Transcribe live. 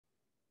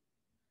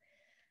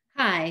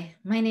Hi,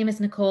 my name is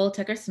Nicole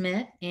Tucker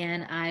Smith,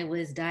 and I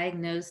was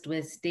diagnosed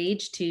with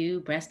stage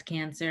 2 breast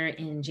cancer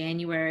in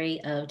January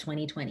of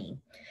 2020.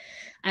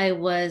 I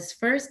was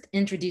first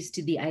introduced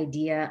to the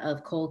idea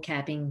of cold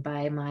capping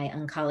by my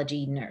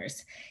oncology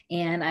nurse,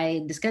 and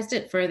I discussed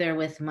it further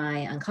with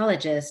my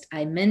oncologist.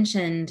 I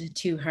mentioned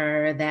to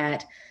her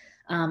that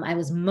I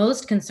was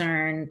most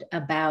concerned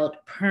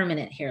about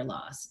permanent hair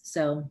loss.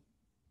 So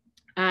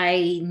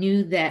I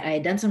knew that I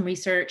had done some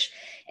research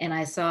and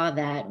I saw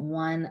that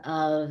one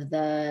of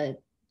the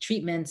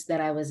treatments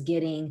that I was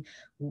getting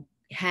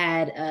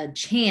had a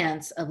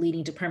chance of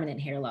leading to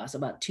permanent hair loss.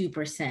 About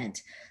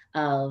 2%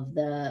 of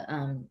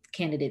the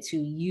candidates who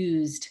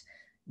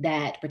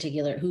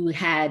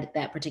had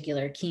that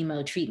particular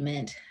chemo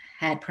treatment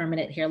had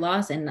permanent hair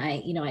loss. And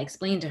I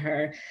explained to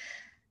her,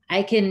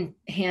 I can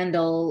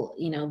handle,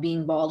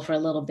 being bald for a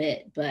little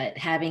bit, but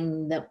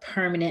having the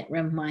permanent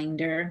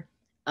reminder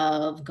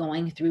of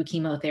going through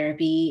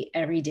chemotherapy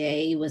every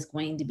day was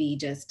going to be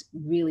just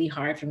really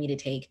hard for me to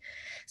take.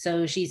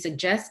 So she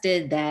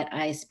suggested that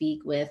I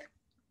speak with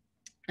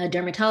a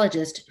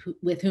dermatologist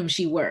with whom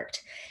she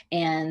worked.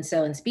 And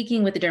so, in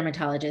speaking with the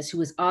dermatologist, who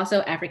was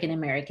also African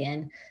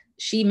American,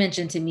 she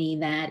mentioned to me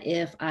that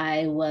if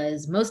I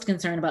was most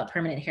concerned about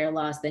permanent hair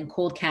loss, then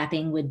cold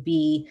capping would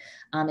be,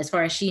 as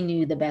far as she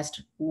knew, the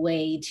best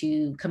way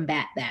to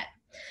combat that.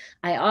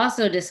 I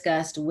also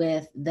discussed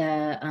with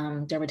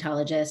the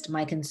dermatologist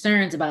my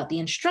concerns about the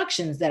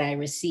instructions that I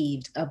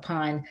received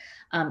upon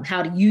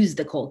how to use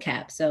the cold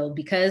cap. So,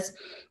 because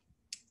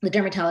the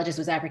dermatologist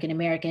was African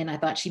American, I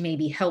thought she may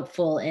be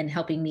helpful in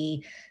helping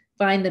me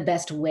find the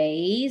best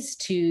ways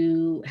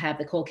to have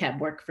the cold cap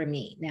work for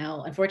me.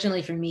 Now,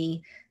 unfortunately for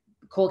me,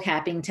 cold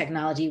capping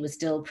technology was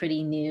still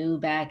pretty new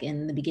back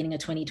in the beginning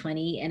of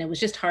 2020, and it was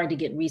just hard to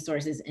get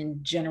resources in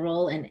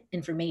general and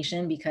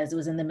information because it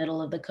was in the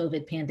middle of the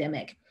COVID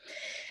pandemic.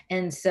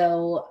 And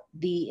so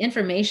the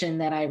information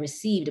that I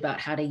received about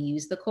how to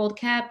use the cold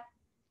cap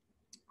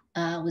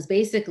was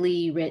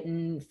basically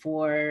written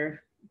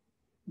for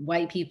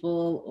white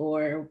people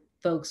or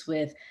folks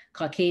with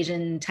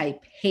Caucasian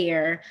type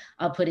hair,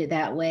 I'll put it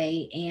that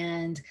way.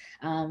 And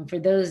for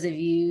those of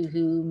you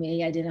who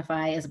may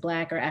identify as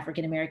Black or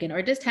African American,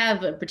 or just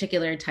have a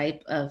particular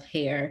type of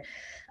hair,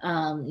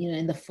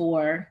 in the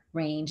 4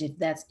 range,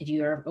 if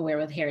you're aware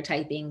of hair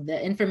typing,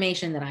 the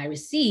information that I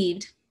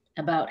received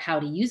about how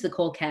to use the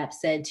cold cap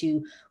said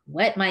to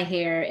wet my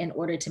hair in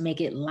order to make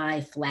it lie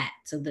flat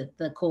so that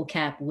the cold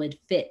cap would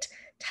fit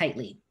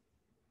tightly.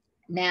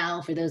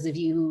 Now, for those of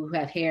you who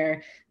have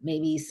hair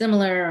maybe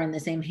similar or in the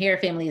same hair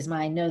family as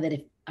mine, know that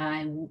if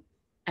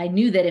I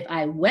knew that if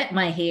I wet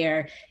my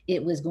hair,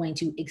 it was going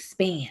to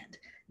expand,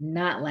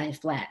 not lie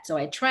flat. So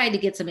I tried to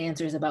get some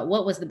answers about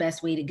what was the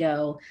best way to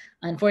go.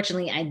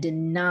 Unfortunately, I did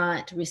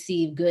not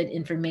receive good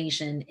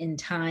information in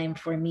time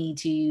for me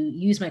to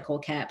use my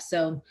cold cap.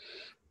 So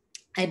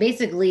I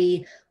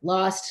basically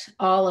lost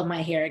all of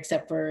my hair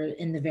except for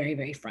in the very,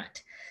 very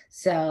front.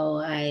 So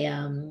I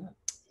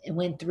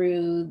went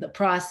through the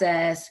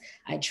process.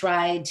 I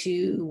tried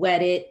to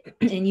wet it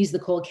and use the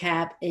cold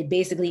cap. It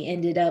basically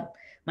ended up,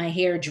 my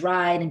hair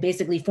dried and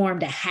basically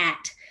formed a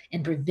hat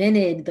and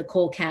prevented the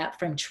cold cap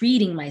from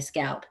treating my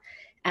scalp.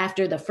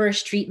 After the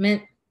first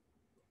treatment,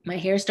 my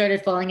hair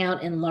started falling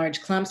out in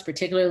large clumps,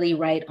 particularly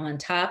right on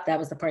top. That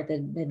was the part that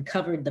had been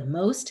covered the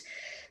most.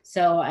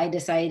 So I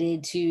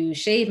decided to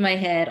shave my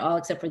head, all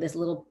except for this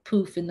little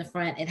poof in the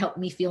front. It helped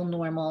me feel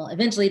normal.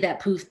 Eventually, that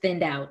poof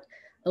thinned out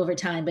over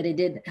time, but it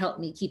did help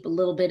me keep a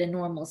little bit of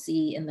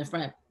normalcy in the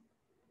front.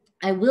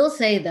 I will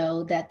say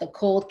though that the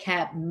cold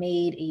cap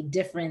made a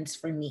difference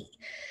for me.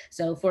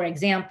 So for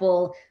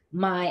example,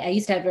 I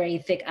used to have very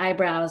thick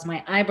eyebrows.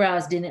 My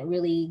eyebrows didn't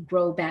really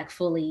grow back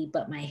fully,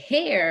 but my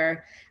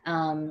hair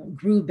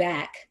grew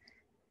back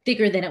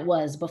thicker than it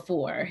was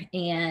before.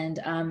 And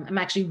I'm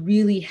actually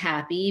really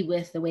happy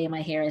with the way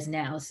my hair is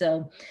now.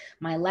 So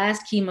my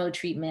last chemo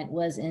treatment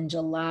was in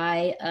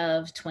July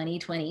of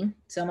 2020.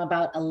 So I'm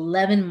about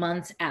 11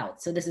 months out.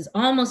 So this is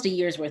almost a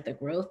year's worth of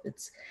growth.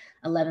 It's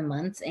 11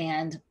 months.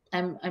 And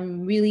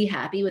I'm really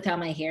happy with how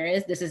my hair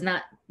is. This is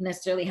not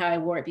necessarily how I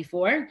wore it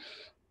before,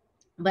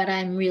 but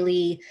I'm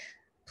really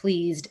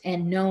pleased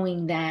and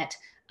knowing that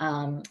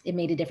it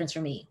made a difference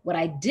for me. What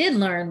I did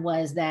learn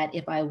was that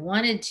if I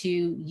wanted to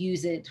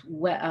use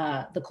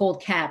the cold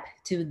cap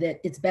to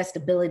its best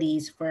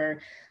abilities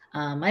for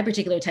my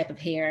particular type of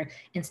hair,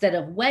 instead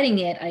of wetting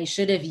it, I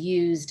should have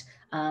used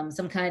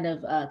some kind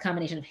of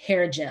combination of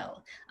hair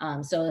gel.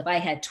 So if I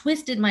had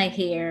twisted my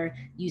hair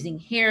using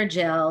hair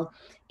gel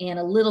and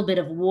a little bit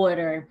of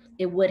water,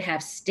 it would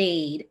have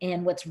stayed.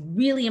 And what's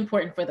really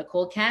important for the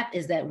cold cap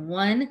is that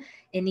one,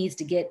 it needs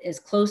to get as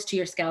close to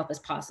your scalp as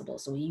possible.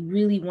 So you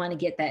really want to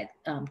get that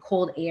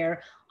cold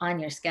air on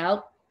your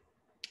scalp.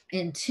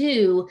 And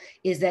two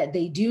is that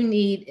they do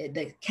need,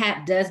 the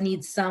cap does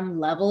need some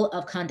level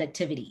of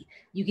conductivity.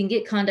 You can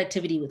get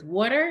conductivity with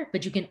water,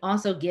 but you can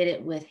also get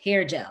it with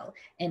hair gel.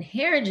 And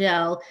hair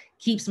gel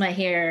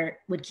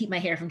would keep my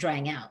hair from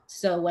drying out.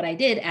 So what I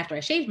did after I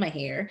shaved my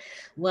hair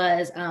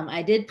was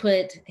I did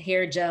put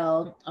hair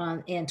gel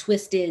on and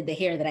twisted the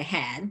hair that I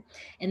had.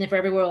 And then for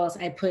everywhere else,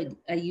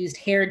 I used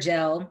hair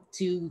gel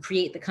to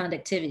create the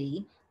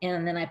conductivity.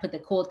 And then I put the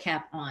cold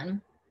cap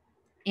on.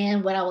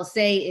 And what I will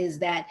say is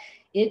that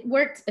it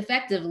worked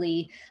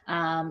effectively.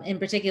 In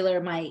particular,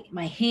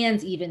 my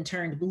hands even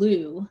turned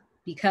blue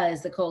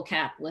because the cold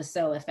cap was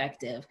so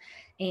effective.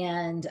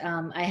 And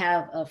I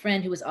have a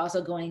friend who was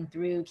also going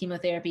through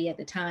chemotherapy at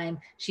the time.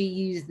 She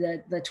used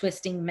the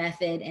twisting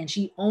method, and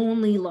she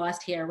only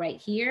lost hair right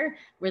here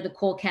where the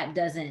cold cap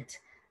doesn't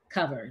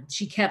cover.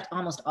 She kept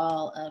almost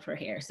all of her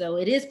hair. So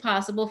it is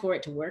possible for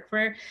it to work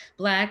for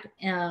black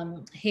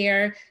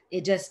hair.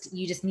 You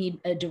just need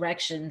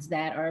directions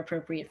that are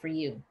appropriate for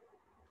you.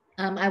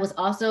 I was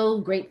also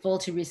grateful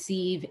to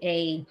receive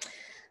a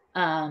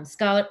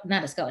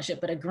not a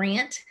scholarship, but a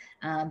grant.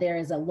 There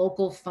is a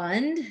local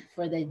fund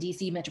for the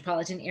DC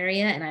metropolitan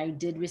area, and I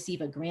did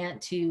receive a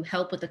grant to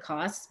help with the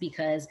costs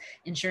because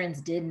insurance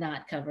did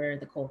not cover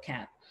the cold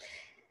cap.